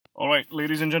All right,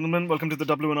 ladies and gentlemen, welcome to the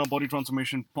WNR Body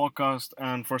Transformation Podcast.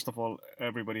 And first of all,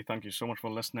 everybody, thank you so much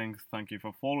for listening. Thank you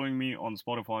for following me on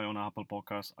Spotify, on Apple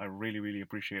Podcasts. I really, really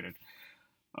appreciate it.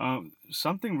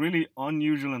 Something really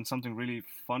unusual and something really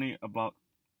funny about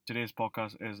today's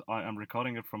podcast is I am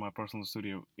recording it from my personal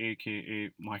studio, aka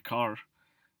my car,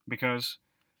 because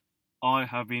I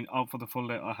have been out for the full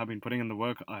day. I have been putting in the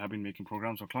work. I have been making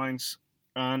programs for clients.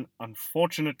 And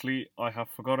unfortunately, I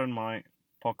have forgotten my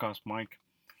podcast mic.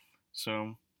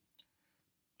 So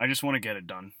I just want to get it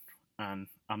done. And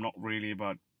I'm not really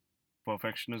about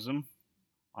perfectionism.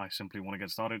 I simply want to get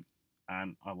started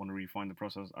and I want to refine the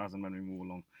process as and when we move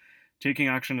along. Taking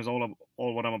action is all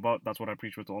what I'm about. That's what I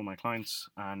preach with all my clients,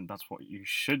 and that's what you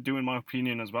should do, in my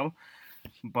opinion, as well.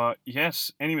 But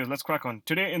yes, anyways, let's crack on.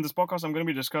 Today in this podcast, I'm going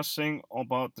to be discussing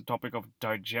about the topic of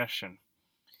digestion.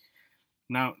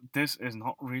 Now, this is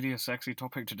not really a sexy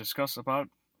topic to discuss about.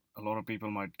 A lot of people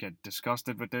might get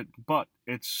disgusted with it, but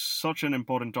it's such an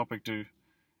important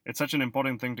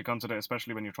thing to consider,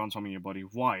 especially when you're transforming your body.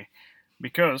 Why?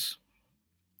 Because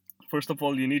first of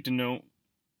all, you need to know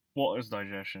what is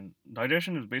digestion.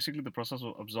 Digestion is basically the process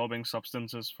of absorbing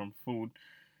substances from food,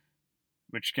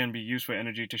 which can be used for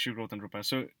energy, tissue growth, and repair.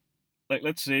 So, like,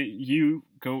 let's say you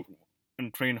go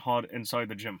and train hard inside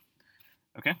the gym.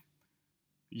 Okay,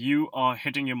 you are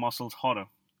hitting your muscles harder,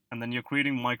 and then you're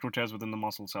creating micro tears within the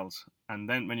muscle cells. And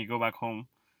then when you go back home,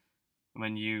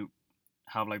 when you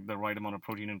have like the right amount of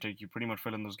protein intake, you pretty much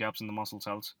fill in those gaps in the muscle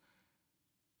cells.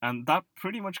 And that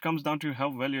pretty much comes down to how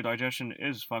well your digestion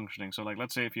is functioning. So, like,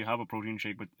 let's say if you have a protein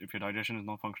shake, but if your digestion is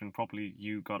not functioning properly,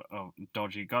 you got a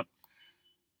dodgy gut,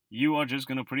 you are just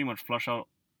going to pretty much flush out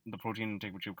the protein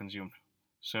intake which you've consumed.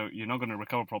 So, you're not going to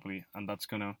recover properly, and that's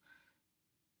going to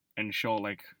ensure,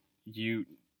 like, you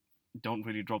don't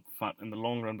really drop fat in the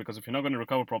long run, because if you're not going to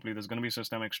recover properly, there's going to be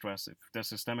systemic stress. If there's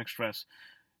systemic stress,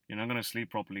 you're not going to sleep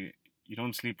properly. You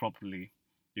don't sleep properly,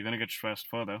 you're going to get stressed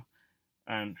further,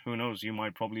 and who knows, you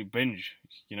might probably binge,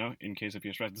 in case of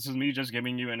your stress. This is me just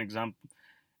giving you an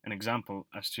example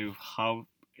as to how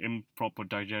improper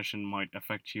digestion might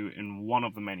affect you in one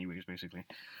of the many ways, basically.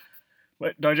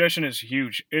 But digestion is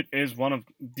huge. It is one of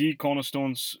the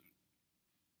cornerstones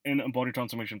in a body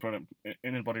transformation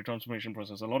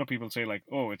process. A lot of people say, like,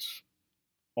 oh, it's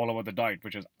all about the diet,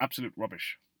 which is absolute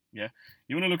rubbish. Yeah,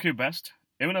 you want to look your best.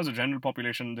 Even as a general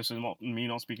population, this is not me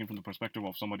not speaking from the perspective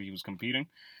of somebody who's competing,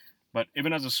 but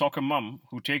even as a soccer mum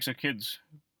who takes her kids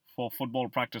for football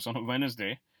practice on a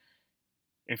Wednesday,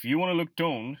 if you want to look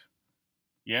toned,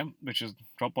 yeah, which is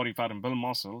drop body fat and build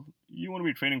muscle, you want to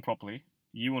be training properly,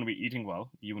 you want to be eating well,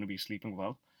 you want to be sleeping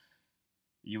well,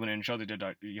 you want to ensure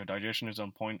that your digestion is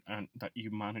on point and that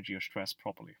you manage your stress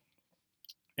properly.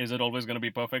 Is it always going to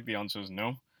be perfect? The answer is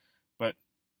no. But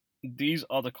these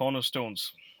are the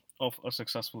cornerstones of a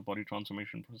successful body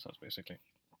transformation process, basically.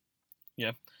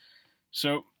 Yeah.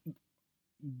 So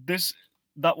this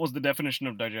that was the definition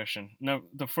of digestion. Now,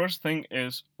 the first thing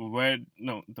is the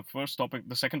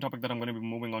second topic that I'm going to be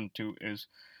moving on to is,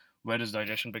 where does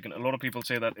digestion begin? A lot of people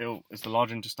say that, oh, it's the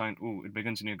large intestine. Ooh, it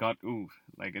begins in your gut. Ooh,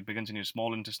 like it begins in your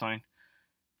small intestine.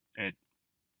 It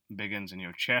begins in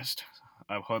your chest.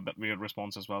 I've heard that weird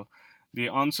response as well. The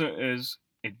answer is,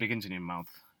 it begins in your mouth.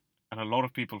 And a lot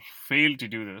of people fail to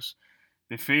do this.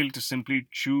 They fail to simply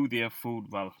chew their food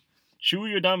well. Chew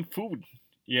your damn food.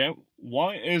 Yeah,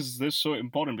 why is this so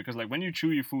important? Because, like, when you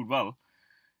chew your food well,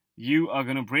 you are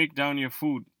going to break down your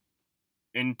food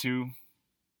into,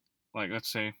 like,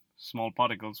 let's say, small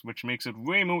particles, which makes it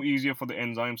way more easier for the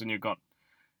enzymes in your gut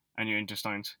and your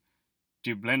intestines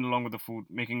to blend along with the food,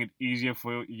 making it easier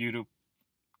for you to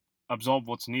absorb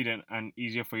what's needed and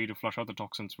easier for you to flush out the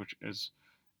toxins which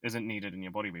isn't needed in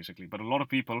your body, basically. But a lot of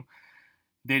people,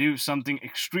 they do something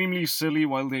extremely silly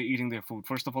while they're eating their food.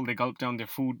 First of all, they gulp down their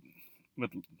food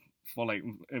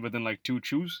within like two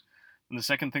chews. And the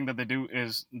second thing that they do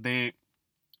is they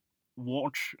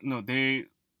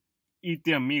eat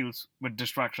their meals with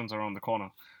distractions around the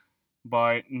corner,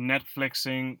 by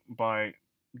Netflixing, by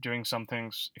doing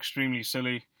something extremely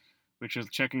silly, which is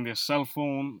checking their cell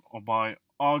phone, or by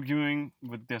arguing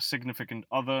with their significant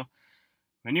other.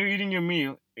 When you're eating your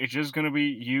meal, it's just gonna be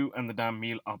you and the damn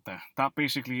meal out there. That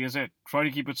basically is it. Try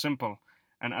to keep it simple.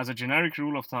 And as a generic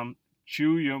rule of thumb,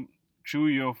 chew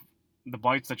your the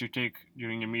bites that you take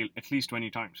during your meal at least 20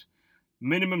 times.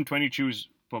 Minimum 20 chews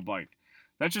per bite.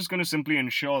 That's just gonna simply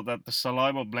ensure that the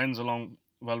saliva blends along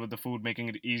well with the food, making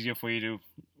it easier for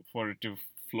it to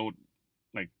float,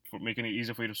 like, for making it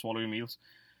easier for you to swallow your meals.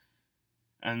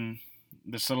 And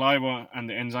the saliva and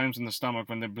the enzymes in the stomach,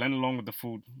 when they blend along with the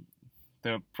food,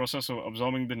 the process of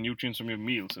absorbing the nutrients from your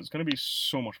meals is going to be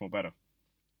so much more better.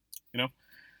 You know,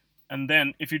 And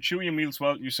then if you chew your meals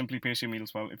well, you simply pace your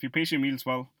meals well. If you pace your meals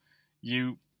well,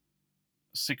 you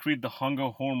secrete the hunger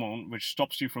hormone, which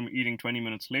stops you from eating 20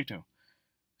 minutes later.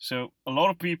 So a lot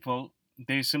of people,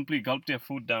 they simply gulp their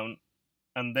food down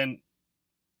and then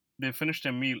they finish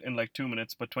their meal in like 2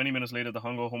 minutes, but 20 minutes later, the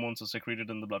hunger hormones are secreted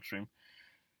in the bloodstream.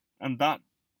 And that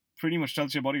pretty much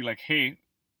tells your body, like, hey,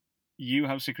 you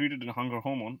have secreted a hunger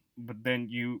hormone, but then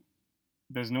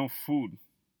there's no food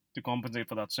to compensate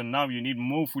for that. So now you need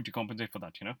more food to compensate for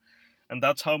that. And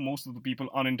that's how most of the people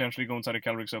unintentionally go inside a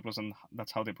caloric surplus, and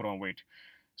that's how they put on weight.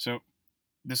 So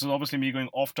this is obviously me going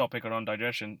off topic around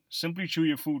digestion. Simply chew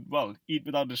your food well, eat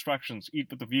without distractions, eat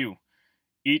with a view,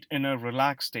 eat in a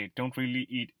relaxed state. Don't really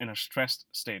eat in a stressed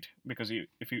state, because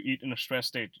if you eat in a stressed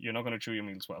state, you're not going to chew your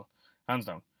meals well, hands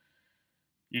down.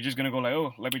 You're just going to go like,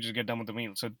 oh, let me just get done with the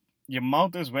meal. So your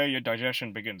mouth is where your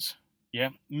digestion begins. Yeah,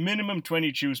 minimum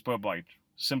 20 chews per bite.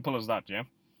 Simple as that. Yeah,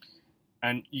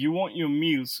 and you want your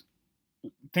meals.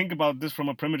 Think about this from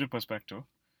a primitive perspective.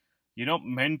 You're not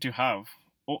meant to have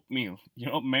oatmeal.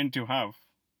 You're not meant to have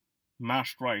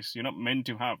mashed rice. You're not meant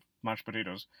to have mashed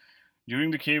potatoes.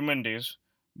 During the caveman days,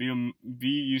 we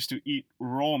used to eat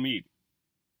raw meat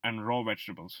and raw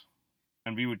vegetables,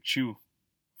 and we would chew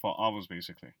for hours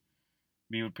basically.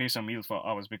 We would pace our meals for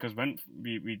hours, because when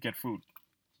we get food,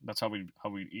 that's how we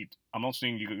eat. I'm not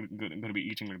saying you're going to be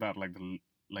eating like that, like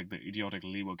the idiotic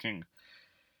Liver King.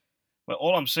 But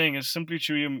all I'm saying is simply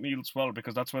chew your meals well,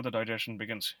 because that's where the digestion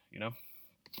begins.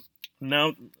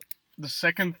 Now, the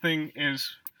second thing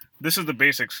is, this is the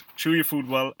basics. Chew your food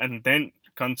well, and then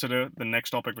consider the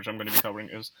next topic, which I'm going to be covering,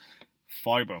 is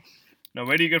fiber. Now,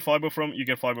 where do you get fiber from? You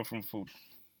get fiber from food.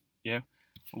 Yeah.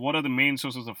 What are the main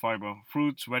sources of fiber?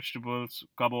 Fruits, vegetables,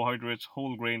 carbohydrates,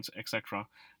 whole grains, etc.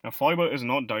 Now, fiber is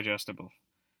not digestible.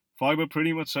 Fiber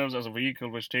pretty much serves as a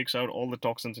vehicle which takes out all the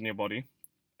toxins in your body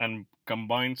and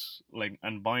binds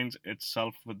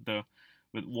itself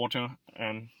with water,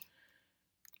 and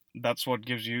that's what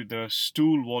gives you the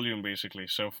stool volume basically.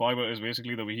 So fiber is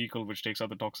basically the vehicle which takes out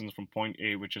the toxins from point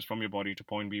A, which is from your body, to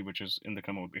point B, which is in the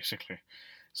commode basically.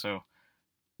 So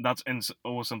that's in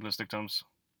oversimplistic terms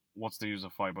what's the use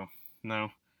of fiber.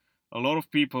 Now, a lot of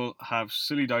people have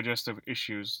silly digestive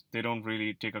issues. They don't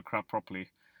really take a crap properly.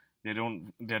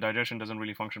 Their digestion doesn't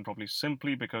really function properly,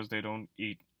 simply because they don't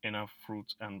eat enough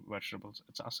fruits and vegetables.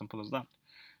 It's as simple as that.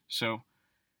 So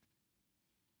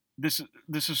this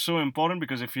is so important,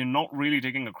 because if you're not really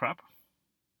taking a crap,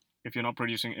 if you're not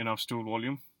producing enough stool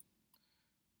volume,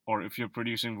 or if you're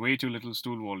producing way too little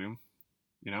stool volume,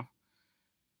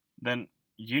 then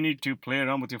you need to play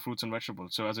around with your fruits and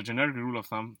vegetables. So as a generic rule of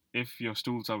thumb, if your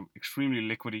stools are extremely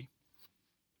liquidy,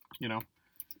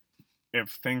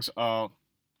 if things are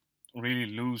really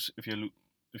loose, if your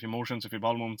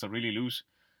bowel movements are really loose,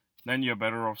 then you're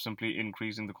better off simply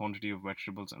increasing the quantity of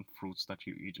vegetables and fruits that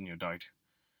you eat in your diet.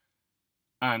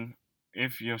 And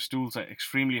if your stools are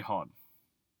extremely hard,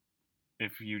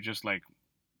 if you just like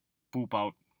poop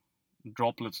out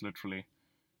droplets literally,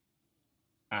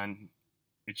 and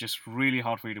it's just really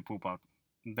hard for you to poop out,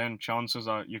 then chances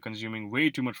are you're consuming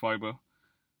way too much fiber,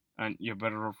 and you're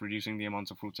better off reducing the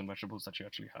amounts of fruits and vegetables that you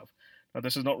actually have. Now,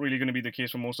 this is not really going to be the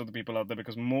case for most of the people out there,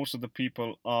 because most of the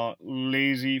people are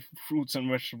lazy fruits and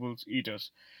vegetables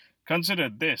eaters. Consider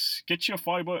this. Get your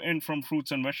fiber in from fruits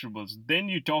and vegetables. Then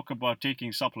you talk about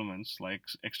taking supplements, like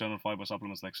external fiber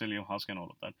supplements like psyllium husk and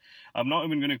all of that. I'm not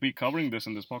even going to be covering this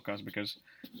in this podcast, because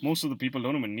most of the people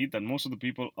don't even need that. Most of the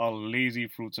people are lazy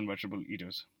fruits and vegetable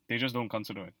eaters. They just don't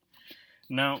consider it.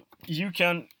 Now, you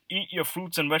can eat your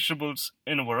fruits and vegetables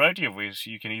in a variety of ways.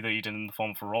 You can either eat it in the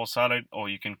form of a raw salad, or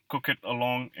you can cook it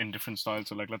along in different styles.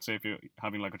 So, like, let's say if you're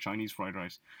having like a Chinese fried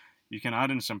rice, you can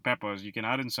add in some peppers, you can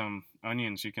add in some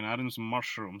onions, you can add in some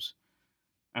mushrooms,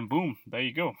 and boom, there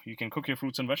you go. You can cook your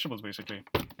fruits and vegetables, basically.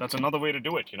 That's another way to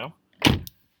do it.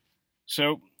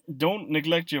 So, don't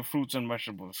neglect your fruits and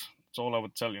vegetables. That's all I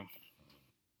would tell you.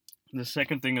 The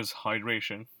second thing is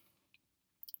hydration.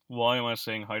 Why am I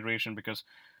saying hydration? Because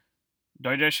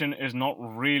digestion is not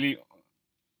really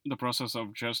the process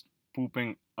of just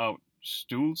pooping out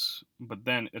stools, but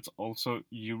then it's also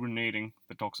urinating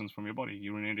the toxins from your body,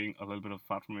 urinating a little bit of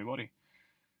fat from your body.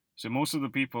 So most of the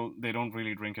people, they don't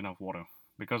really drink enough water,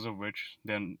 because of which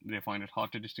then they find it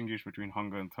hard to distinguish between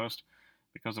hunger and thirst,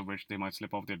 because of which they might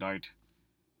slip off their diet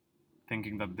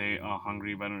thinking that they are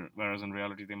hungry, whereas in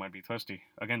reality they might be thirsty.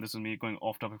 Again, this is me going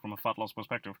off topic from a fat loss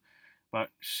perspective, but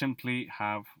simply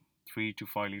have 3 to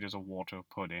 5 liters of water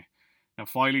per day. Now,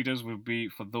 5 liters would be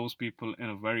for those people in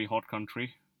a very hot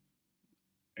country.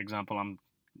 Example, I'm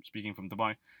speaking from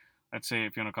Dubai. Let's say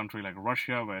if you're in a country like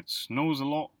Russia where it snows a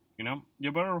lot,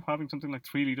 you're better off having something like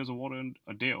 3 liters of water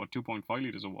a day or 2.5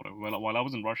 liters of water. Well, while I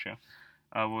was in Russia,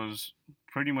 I was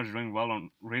pretty much doing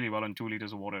really well on 2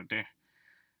 liters of water a day.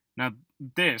 Now,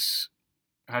 this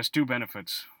has two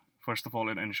benefits. First of all,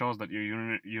 it ensures that your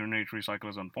urinary cycle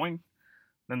is on point.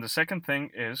 Then the second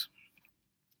thing is,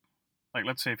 like,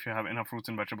 let's say if you have enough fruits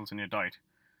and vegetables in your diet.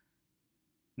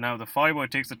 Now, the fiber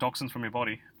takes the toxins from your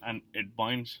body and it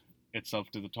binds itself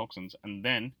to the toxins, and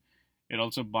then it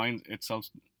also binds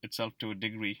itself to a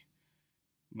degree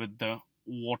with the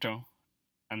water,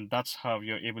 and that's how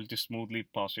you're able to smoothly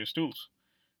pass your stools.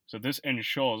 So this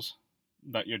ensures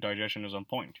that your digestion is on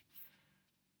point.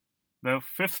 The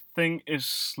fifth thing is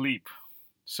sleep.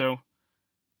 So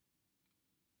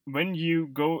when you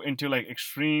go into like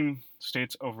extreme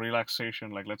states of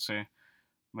relaxation, like let's say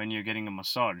when you're getting a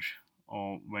massage,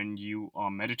 or when you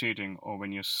are meditating, or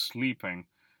when you're sleeping,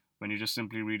 when you're just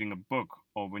simply reading a book,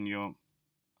 or when you're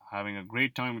having a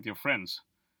great time with your friends,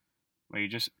 where you're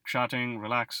just chatting,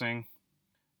 relaxing,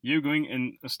 you're going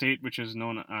in a state which is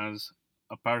known as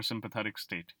a parasympathetic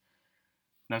state.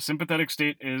 Now, sympathetic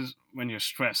state is when you're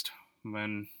stressed,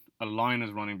 when a lion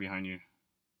is running behind you.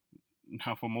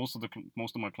 Now, for most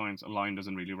of my clients, a lion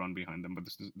doesn't really run behind them, but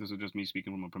this is just me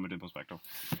speaking from a primitive perspective.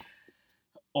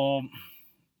 Or,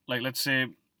 like, let's say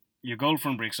your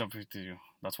girlfriend breaks up with you.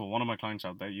 That's for one of my clients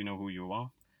out there. You know who you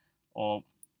are. Or,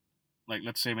 like,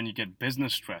 let's say when you get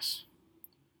business stress.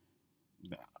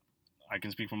 I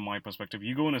can speak from my perspective.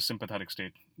 You go in a sympathetic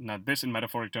state. Now, this in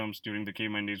metaphoric terms during the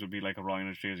caveman days would be like a lion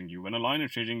is chasing you. When a lion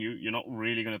is chasing you, you're not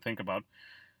really going to think about,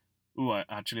 ooh, I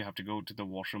actually have to go to the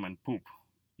washroom and poop.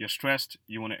 You're stressed.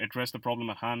 You want to address the problem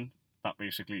at hand. That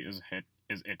basically is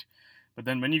it. But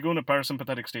then when you go in a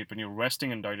parasympathetic state, when you're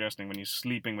resting and digesting, when you're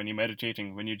sleeping, when you're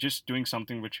meditating, when you're just doing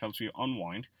something which helps you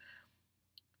unwind,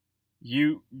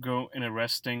 you go in a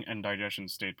resting and digestion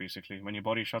state, basically. When your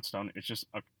body shuts down, it's just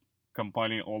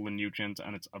compiling all the nutrients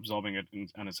and it's absorbing it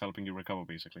and it's helping you recover,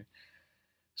 basically.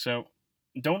 So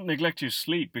don't neglect your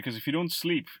sleep, because if you don't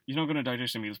sleep, you're not going to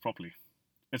digest your meals properly.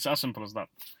 It's as simple as that.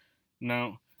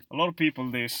 Now, a lot of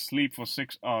people, they sleep for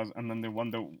 6 hours and then they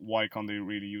wonder why can't they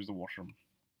really use the washroom.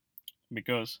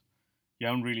 Because you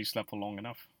haven't really slept for long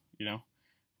enough,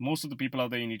 Most of the people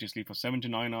out there, you need to sleep for 7 to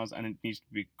 9 hours, and it needs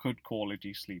to be good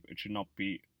quality sleep. It should not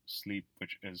be sleep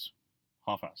which is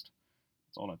half-assed.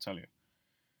 That's all I tell you.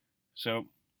 So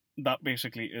that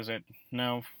basically is it.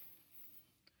 Now,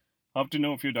 how to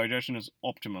know if your digestion is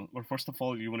optimal? Well, first of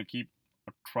all, you want to keep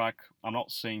a track. I'm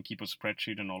not saying keep a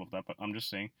spreadsheet and all of that, but I'm just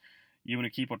saying you want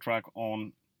to keep a track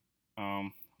on,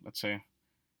 let's say,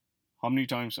 how many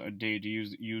times a day do you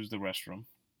use the restroom?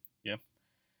 Yeah.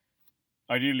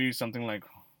 Ideally, something like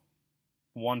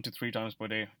 1 to 3 times per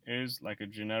day is like a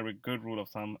generic good rule of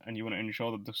thumb, and you want to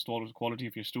ensure that the quality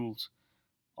of your stools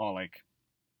are like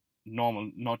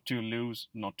normal, not too loose,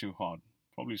 not too hard,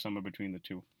 probably somewhere between the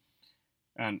two.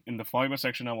 And in the fiber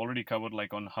section, I've already covered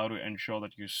like on how to ensure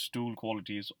that your stool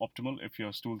quality is optimal. If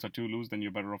your stools are too loose, then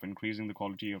you're better off increasing the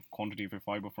quantity of your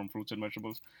fiber from fruits and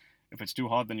vegetables. If it's too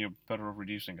hard, then you're better off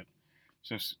reducing it.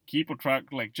 So keep a track,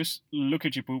 like just look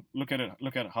at your poop, look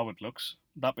at how it looks.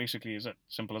 That basically is it.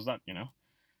 Simple as that,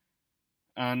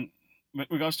 And with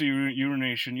regards to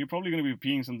urination, you're probably going to be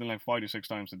peeing something like 5 to 6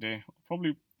 times a day,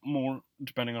 probably more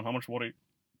depending on how much water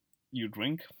you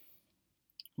drink.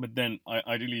 But then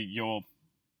ideally your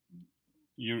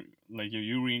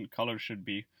urine color should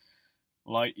be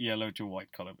light yellow to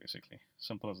white color, basically.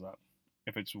 Simple as that.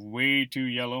 If it's way too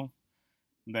yellow,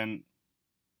 then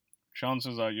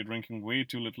chances are you're drinking way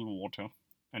too little water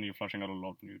and you're flushing out a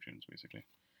lot of nutrients, basically.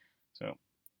 So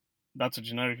that's a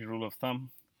generic rule of thumb.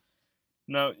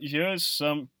 Now, here's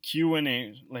some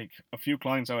Q&A. Like, a few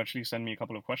clients have actually sent me a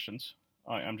couple of questions.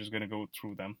 I'm just going to go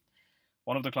through them.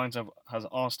 One of the clients has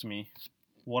asked me,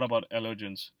 what about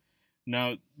allergens?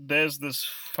 Now, there's this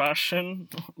fashion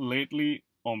lately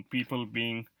on people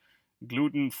being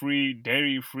gluten-free,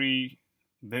 dairy-free,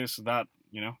 this, that,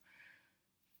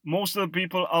 Most of the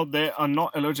people out there are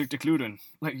not allergic to gluten.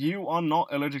 Like, you are not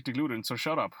allergic to gluten, so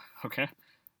shut up, okay?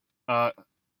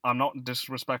 I'm not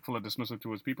disrespectful or dismissive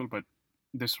towards people, but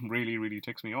this really, really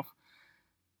ticks me off.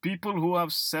 People who have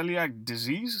celiac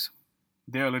disease,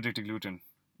 they're allergic to gluten.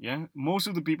 Yeah, most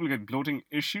of the people get bloating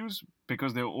issues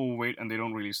because they're overweight and they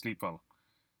don't really sleep well.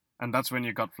 And that's when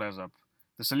your gut flares up.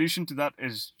 The solution to that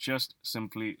is just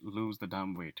simply lose the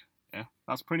damn weight. Yeah,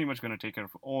 that's pretty much going to take care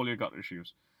of all your gut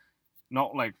issues.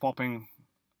 Not like popping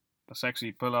a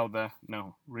sexy pill out there.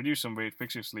 No, reduce some weight,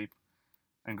 fix your sleep,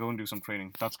 and go and do some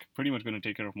training. That's pretty much going to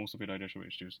take care of most of your digestive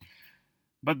issues.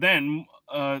 But then,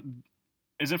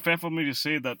 is it fair for me to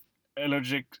say that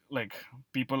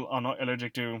people are not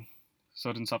allergic to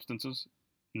certain substances?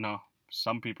 No.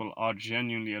 Some people are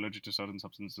genuinely allergic to certain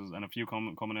substances, and a few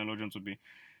common allergens would be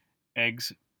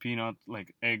eggs, peanut,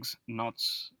 like eggs,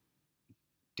 nuts,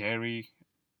 dairy,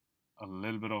 a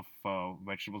little bit of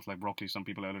vegetables like broccoli. Some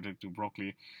people are allergic to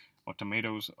broccoli or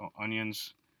tomatoes or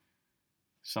onions.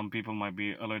 Some people might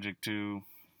be allergic to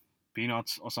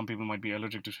peanuts, or some people might be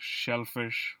allergic to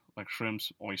shellfish like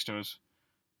shrimps, oysters,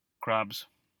 crabs.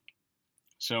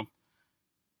 So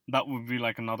that would be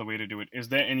like another way to do it. Is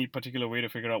there any particular way to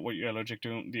figure out what you're allergic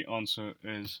to? The answer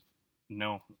is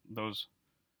no. Those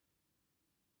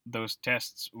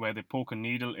tests where they poke a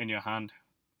needle in your hand,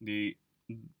 the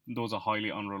those are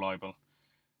highly unreliable.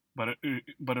 But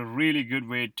a really good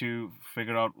way to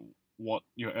figure out what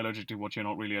you're allergic to, what you're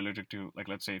not really allergic to. Like,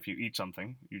 let's say if you eat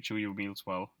something, you chew your meals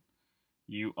well,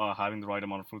 you are having the right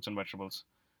amount of fruits and vegetables.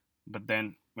 But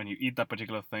then when you eat that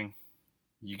particular thing,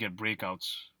 you get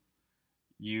breakouts.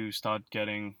 You start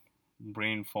getting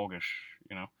brain foggish.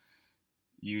 You know,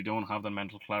 you don't have the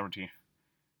mental clarity.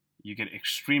 You get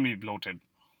extremely bloated.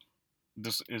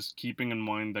 This is keeping in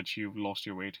mind that you've lost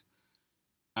your weight,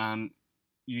 and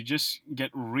you just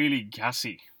get really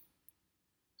gassy.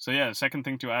 So yeah, second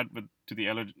thing to add to the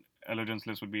allergens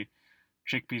list would be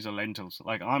chickpeas or lentils.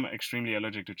 Like, I'm extremely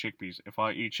allergic to chickpeas. If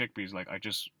I eat chickpeas, like, I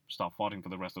just start farting for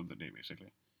the rest of the day,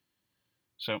 basically.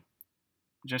 So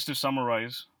just to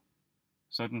summarize,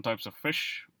 certain types of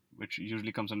fish, which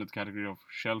usually comes under the category of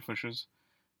shellfishes,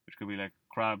 which could be like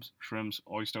crabs, shrimps,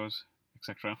 oysters,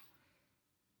 etc.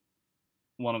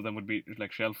 One of them would be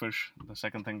like shellfish. The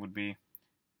second thing would be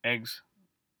eggs.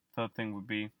 Third thing would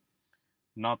be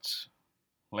nuts,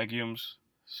 legumes,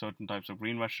 certain types of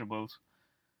green vegetables.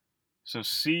 So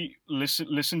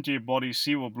listen to your body,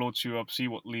 see what bloats you up, see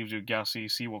what leaves you gassy,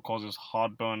 see what causes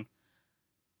heartburn.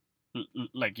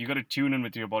 Like, you got to tune in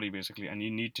with your body basically, and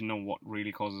you need to know what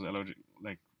really causes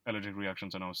allergic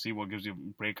reactions, and see what gives you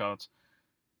breakouts,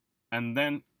 and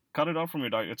then cut it out from your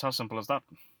diet. It's as simple as that,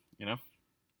 you know.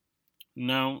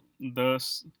 Now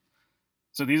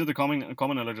so these are the common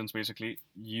allergens basically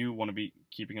you want to be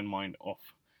keeping in mind of.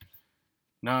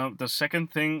 Now, the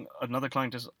second thing, another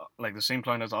client is like the same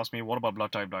client has asked me, what about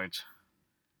blood type diets?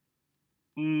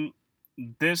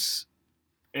 This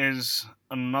is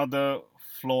another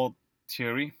flawed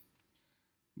theory,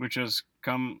 which has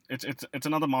come. It's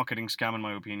another marketing scam in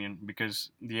my opinion,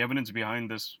 because the evidence behind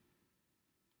this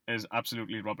is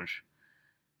absolutely rubbish.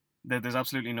 There's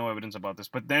absolutely no evidence about this.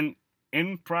 But then,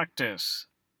 in practice,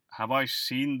 have I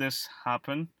seen this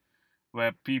happen?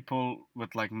 Where people with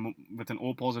with an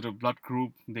O positive blood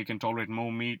group, they can tolerate more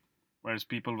meat, whereas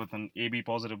people with an AB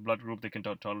positive blood group, they can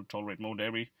tolerate more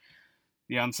dairy.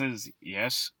 The answer is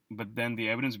yes, but then the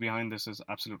evidence behind this is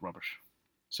absolute rubbish.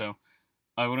 So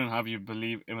I wouldn't have you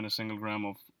believe even a single gram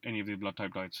of any of the blood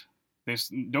type diets.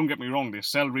 Don't get me wrong, they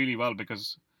sell really well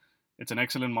because it's an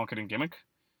excellent marketing gimmick,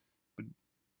 but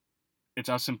it's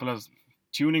as simple as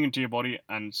tuning into your body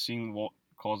and seeing what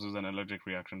causes an allergic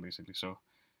reaction, basically. So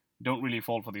don't really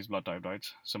fall for these blood type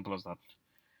diets. Simple as that.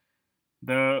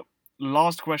 The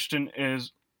last question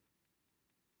is,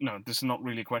 no, this is not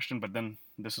really a question, but then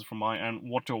this is from my end,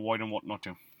 what to avoid and what not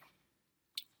to.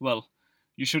 Well,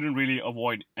 you shouldn't really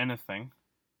avoid anything.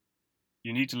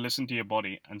 You need to listen to your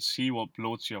body and see what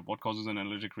bloats you up, what causes an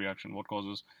allergic reaction, what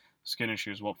causes skin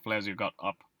issues, what flares your gut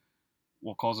up,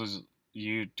 what causes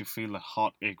you to feel a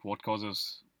heartache, what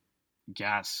causes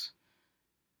gas.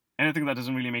 Anything that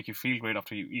doesn't really make you feel great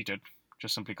after you eat it,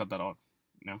 just simply cut that out.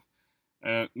 You know,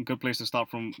 a good place to start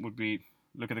from would be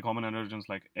look at the common allergens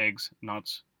like eggs,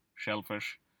 nuts,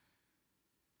 shellfish,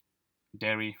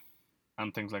 dairy,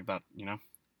 and things like that. You know,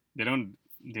 they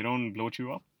don't bloat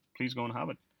you up. Please go and have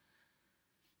it.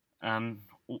 And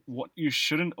what you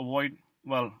shouldn't avoid,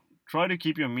 well, try to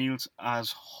keep your meals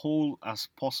as whole as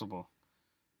possible,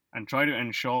 and try to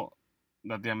ensure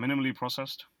that they are minimally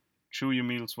processed. Chew your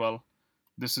meals well.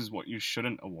 This is what you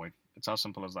shouldn't avoid. It's as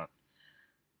simple as that.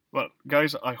 Well,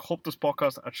 guys, I hope this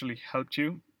podcast actually helped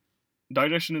you.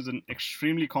 Digestion is an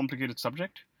extremely complicated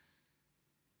subject.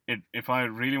 If I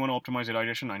really want to optimize your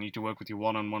digestion, I need to work with you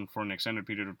one on one for an extended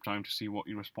period of time to see what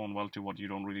you respond well to, what you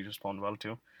don't really respond well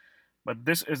to. But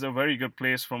this is a very good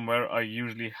place from where I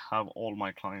usually have all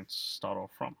my clients start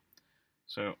off from.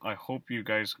 So I hope you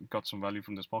guys got some value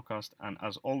from this podcast. And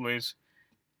as always,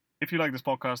 if you like this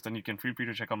podcast, then you can feel free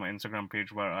to check out my Instagram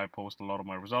page where I post a lot of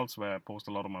my results, where I post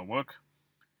a lot of my work.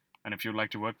 And if you'd like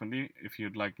to work with me, if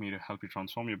you'd like me to help you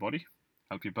transform your body,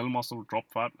 help you build muscle, drop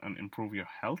fat, and improve your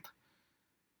health,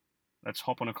 let's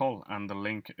hop on a call, and the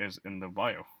link is in the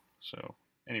bio. So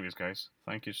anyways, guys,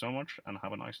 thank you so much and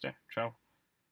have a nice day. Ciao.